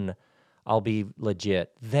 then I'll be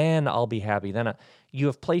legit, then I'll be happy, then you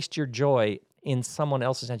have placed your joy in someone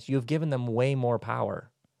else's hands. You have given them way more power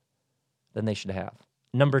than they should have.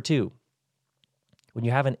 Number two, when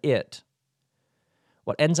you have an it,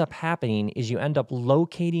 what ends up happening is you end up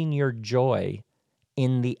locating your joy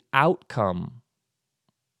in the outcome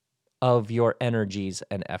of your energies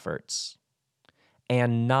and efforts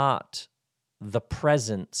and not the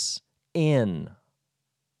presence in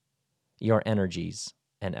your energies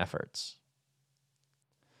and efforts.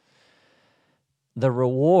 The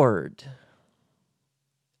reward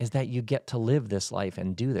is that you get to live this life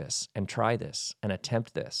and do this and try this and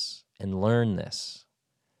attempt this and learn this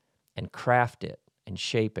and craft it and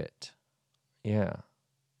shape it. Yeah.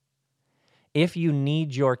 If you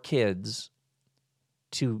need your kids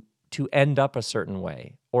to end up a certain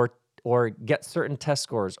way or get certain test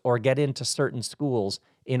scores or get into certain schools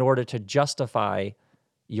in order to justify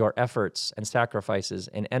your efforts and sacrifices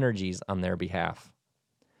and energies on their behalf,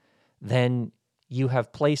 then you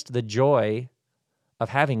have placed the joy of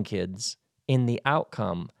having kids in the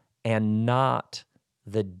outcome and not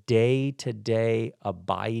the day-to-day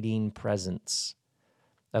abiding presence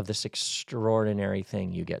of this extraordinary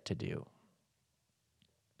thing you get to do.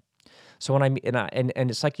 So when and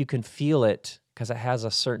it's like you can feel it because it has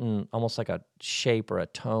a certain, almost like a shape or a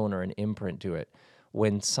tone or an imprint to it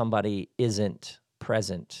when somebody isn't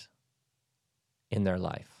present in their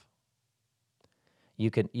life. You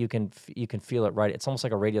can feel it, right? It's almost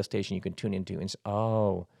like a radio station you can tune into and say,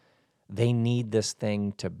 oh, they need this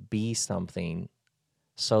thing to be something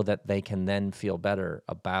so that they can then feel better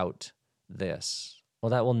about this.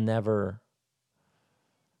 Well, that will never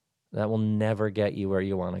get you where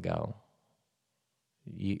you want to go.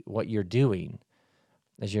 What you're doing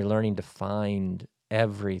is you're learning to find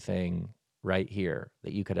everything right here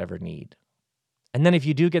that you could ever need. And then if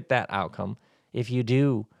you do get that outcome, if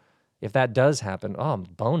that does happen,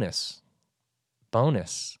 bonus.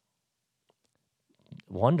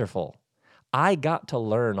 Wonderful. I got to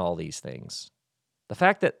learn all these things. The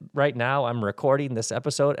fact that right now I'm recording this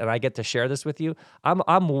episode and I get to share this with you,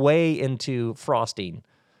 I'm way into frosting.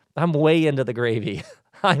 I'm way into the gravy.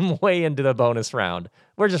 I'm way into the bonus round.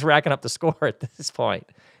 We're just racking up the score at this point.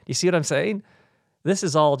 Do you see what I'm saying? This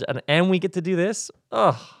is all, and we get to do this?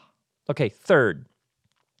 Oh, okay. Third,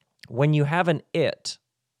 when you have an it,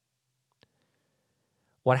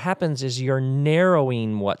 what happens is you're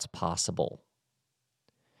narrowing what's possible.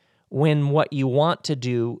 When what you want to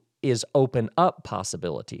do is open up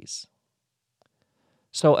possibilities.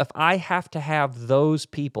 So if I have to have those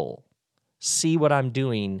people see what I'm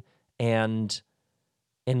doing and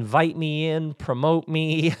invite me in, promote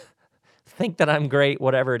me, think that I'm great,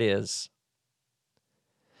 whatever it is,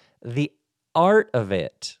 the art of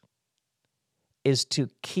it is to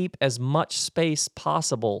keep as much space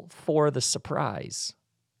possible for the surprise,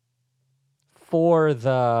 for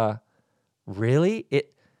the really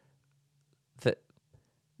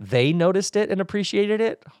they noticed it and appreciated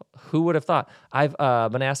it. Who would have thought? I've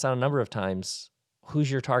been asked on a number of times, who's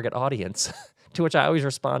your target audience? To which I always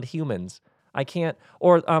respond, humans. I can't,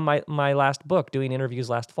 or on my last book, doing interviews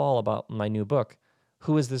last fall about my new book,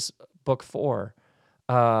 who is this book for?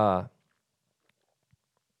 Uh,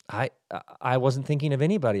 I wasn't thinking of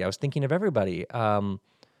anybody. I was thinking of everybody.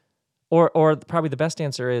 Or probably the best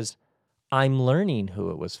answer is, I'm learning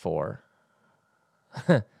who it was for.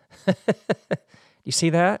 You see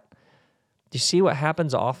that? Do you see what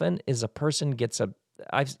happens often is a person gets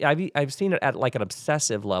I've seen it at like an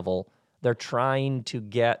obsessive level. They're trying to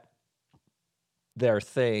get their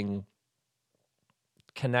thing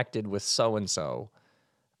connected with so and so,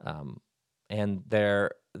 and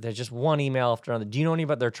they're just one email after another. Do you know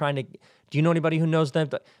anybody? Do you know anybody who knows them?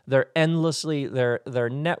 They're endlessly they're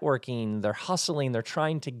networking, they're hustling, they're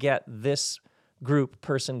trying to get this group,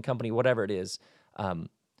 person, company, whatever it is.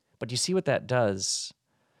 But you see what that does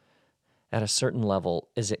at a certain level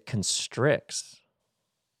is it constricts.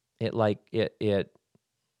 It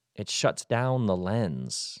shuts down the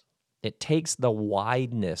lens. It takes the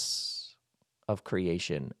wideness of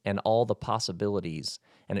creation and all the possibilities,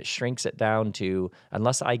 and it shrinks it down to,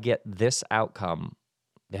 unless I get this outcome,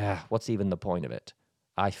 what's even the point of it?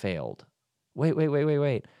 I failed. Wait.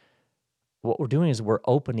 What we're doing is we're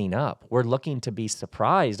opening up. We're looking to be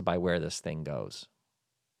surprised by where this thing goes.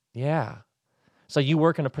 Yeah. So you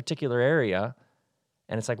work in a particular area,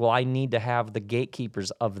 and it's like, well, I need to have the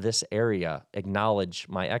gatekeepers of this area acknowledge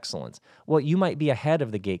my excellence. Well, you might be ahead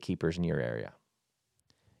of the gatekeepers in your area.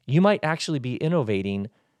 You might actually be innovating,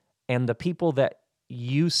 and the people that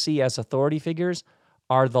you see as authority figures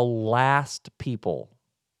are the last people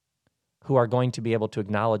who are going to be able to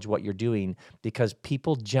acknowledge what you're doing, because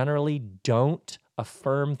people generally don't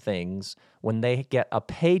affirm things when they get a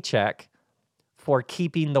paycheck for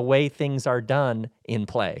keeping the way things are done in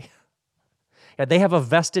play. They have a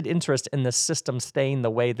vested interest in the system staying the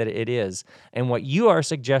way that it is. And what you are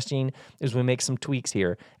suggesting is we make some tweaks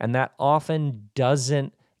here. And that often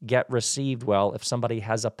doesn't get received well if somebody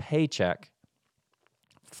has a paycheck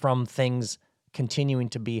from things continuing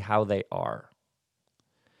to be how they are.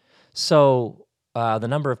 So the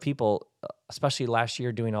number of people, especially last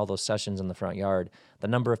year doing all those sessions in the front yard, the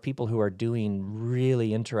number of people who are doing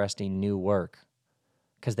really interesting new work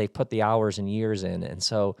because they've put the hours and years in, and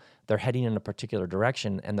so they're heading in a particular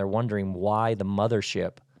direction, and they're wondering why the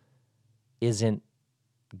mothership isn't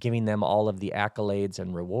giving them all of the accolades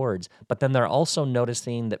and rewards. But then they're also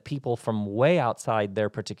noticing that people from way outside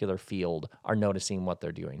their particular field are noticing what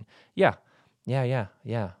they're doing. Yeah. You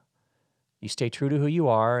stay true to who you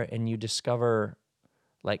are, and you discover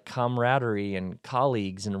like camaraderie and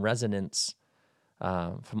colleagues and resonance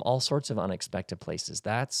from all sorts of unexpected places.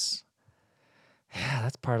 That's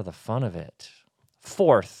part of the fun of it.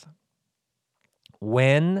 Fourth,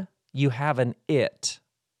 when you have an it,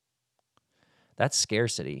 that's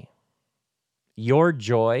scarcity. Your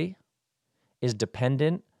joy is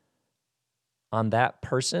dependent on that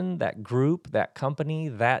person, that group, that company,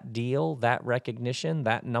 that deal, that recognition,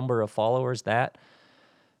 that number of followers, that's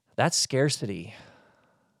scarcity.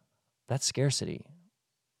 That's scarcity.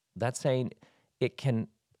 That's saying it can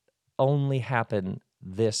only happen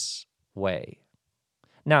this way.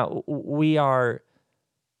 Now, we are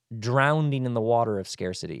drowning in the water of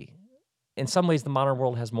scarcity. In some ways, the modern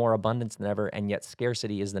world has more abundance than ever, and yet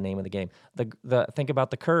scarcity is the name of the game. Think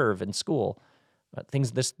about the curve in school.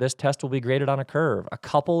 This test will be graded on a curve. A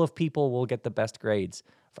couple of people will get the best grades.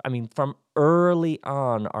 I mean, from early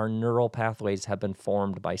on, our neural pathways have been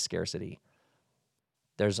formed by scarcity.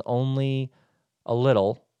 There's only a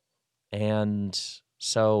little, and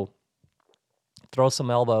so throw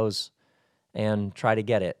some elbows and try to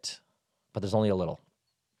get it, but there's only a little.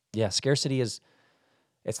 Yeah, scarcity it's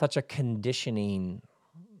such a conditioning.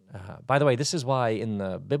 By the way, this is why in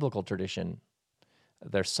the biblical tradition,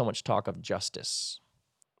 there's so much talk of justice.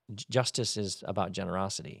 Justice is about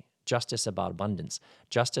generosity. Justice about abundance.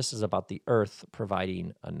 Justice is about the earth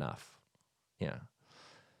providing enough. Yeah.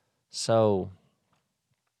 So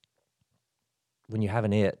when you have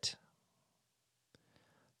an it,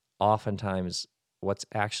 oftentimes what's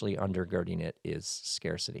actually undergirding it is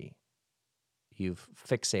scarcity. You've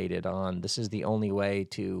fixated on this is the only way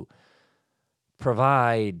to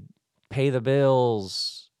provide, pay the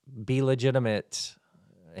bills, be legitimate,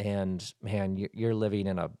 and man, you're living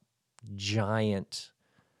in a giant,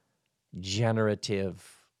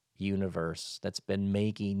 generative universe that's been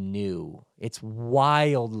making new. It's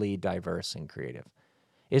wildly diverse and creative.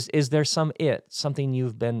 Is there something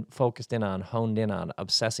you've been focused in on, honed in on,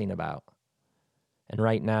 obsessing about? And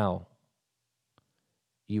right now,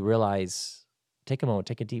 you realize, take a moment,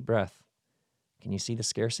 take a deep breath. Can you see the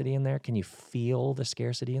scarcity in there? Can you feel the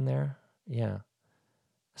scarcity in there? Yeah.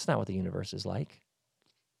 That's not what the universe is like.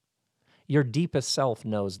 Your deepest self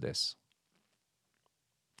knows this.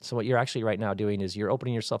 So what you're actually right now doing is you're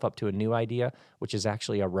opening yourself up to a new idea, which is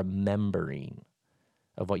actually a remembering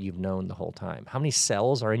of what you've known the whole time. How many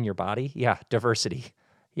cells are in your body? Yeah, diversity.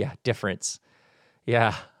 Yeah, difference.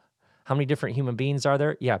 Yeah. How many different human beings are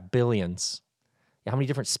there? Yeah, billions. Yeah, how many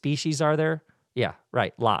different species are there? Yeah,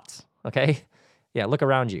 right, lots. Okay? Yeah, look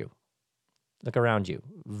around you. Look around you.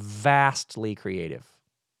 Vastly creative.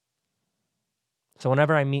 So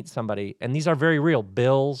whenever I meet somebody, and these are very real,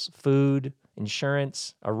 bills, food,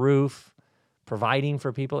 insurance, a roof, providing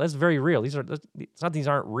for people, that's very real. It's not these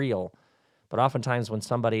aren't real, but oftentimes when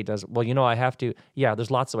somebody does, well, I have to, yeah,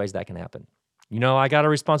 there's lots of ways that can happen. I got a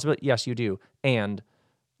responsibility. Yes, you do. And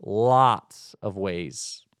lots of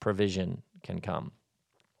ways provision can come.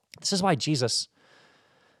 This is why Jesus,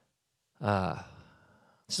 this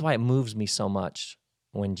is why it moves me so much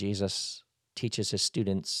when Jesus teaches his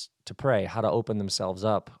students to pray, how to open themselves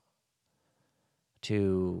up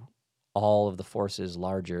to all of the forces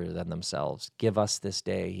larger than themselves. Give us this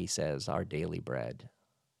day, he says, our daily bread.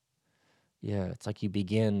 Yeah, it's like you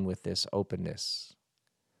begin with this openness.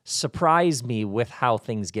 Surprise me with how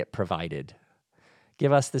things get provided.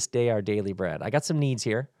 Give us this day our daily bread. I got some needs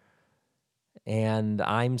here, and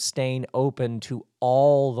I'm staying open to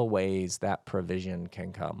all the ways that provision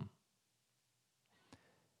can come.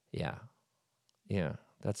 Yeah,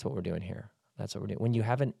 that's what we're doing here. That's what we're doing. When you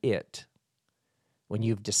have an it, when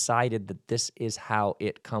you've decided that this is how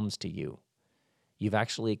it comes to you, you've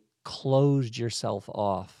actually closed yourself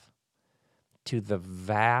off to the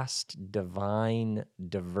vast divine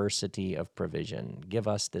diversity of provision. Give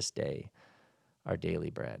us this day our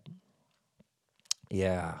daily bread.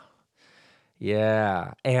 Yeah.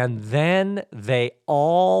 And then they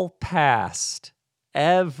all passed,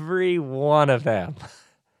 every one of them,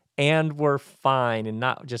 and we're fine. And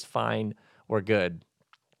not just fine, we're good.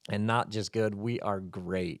 And not just good, we are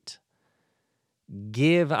great.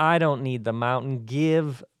 I don't need the mountain.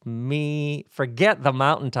 Forget the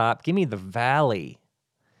mountaintop. Give me the valley.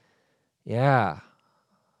 Yeah.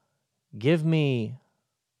 Give me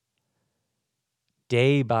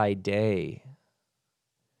day by day.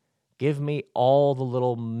 Give me all the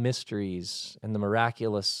little mysteries and the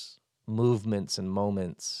miraculous movements and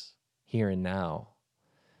moments here and now.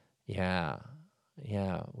 Yeah.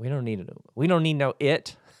 We don't need no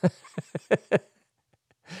it.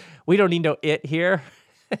 We don't need no it here.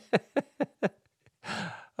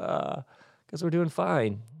 Because we're doing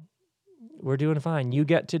fine. We're doing fine. You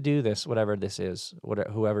get to do this, whatever this is,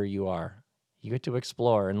 whoever you are. You get to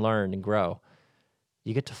explore and learn and grow.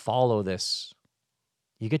 You get to follow this.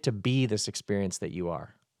 You get to be this experience that you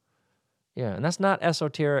are. Yeah, and that's not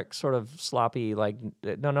esoteric, sort of sloppy, like,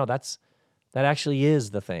 no, that actually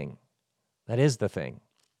is the thing. That is the thing.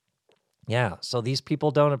 Yeah, so these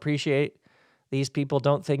people don't appreciate, these people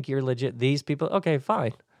don't think you're legit, these people, okay,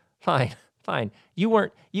 fine. You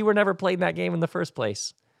were never playing that game in the first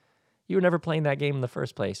place. You'll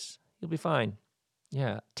be fine.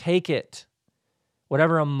 Yeah, take it,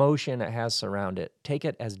 whatever emotion it has surround it, take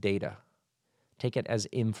it as data. Take it as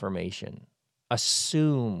information.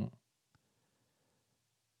 Assume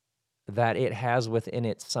that it has within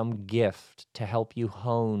it some gift to help you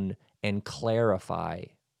hone and clarify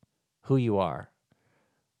who you are,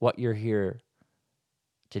 what you're here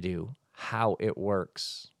to do, how it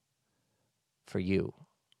works for you.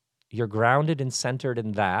 You're grounded and centered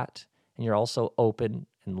in that, and you're also open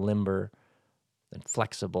and limber and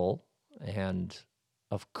flexible, and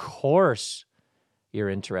of course, you're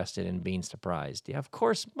interested in being surprised. Yeah, of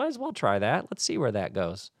course, might as well try that. Let's see where that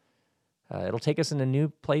goes. It'll take us into new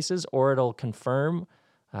places, or it'll confirm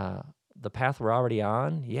the path we're already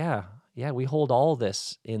on. Yeah, we hold all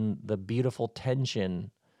this in the beautiful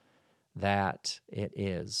tension that it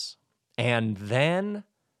is. And then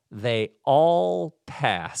they all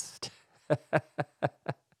passed.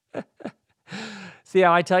 See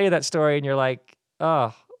how I tell you that story, and you're like,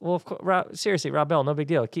 oh, well, of course, seriously, Rob Bell, no big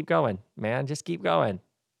deal. Keep going, man. Just keep going.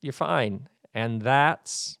 You're fine. And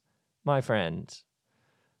that's, my friend,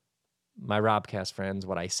 my Robcast friends,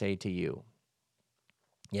 what I say to you.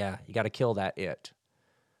 Yeah, you got to kill that it,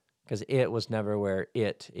 because it was never where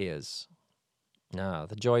it is. No,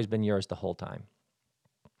 the joy's been yours the whole time.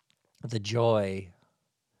 The joy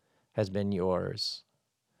has been yours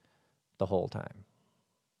the whole time.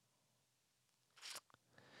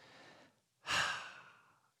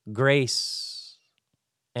 Grace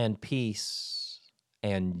and peace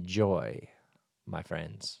and joy, my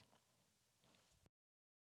friends.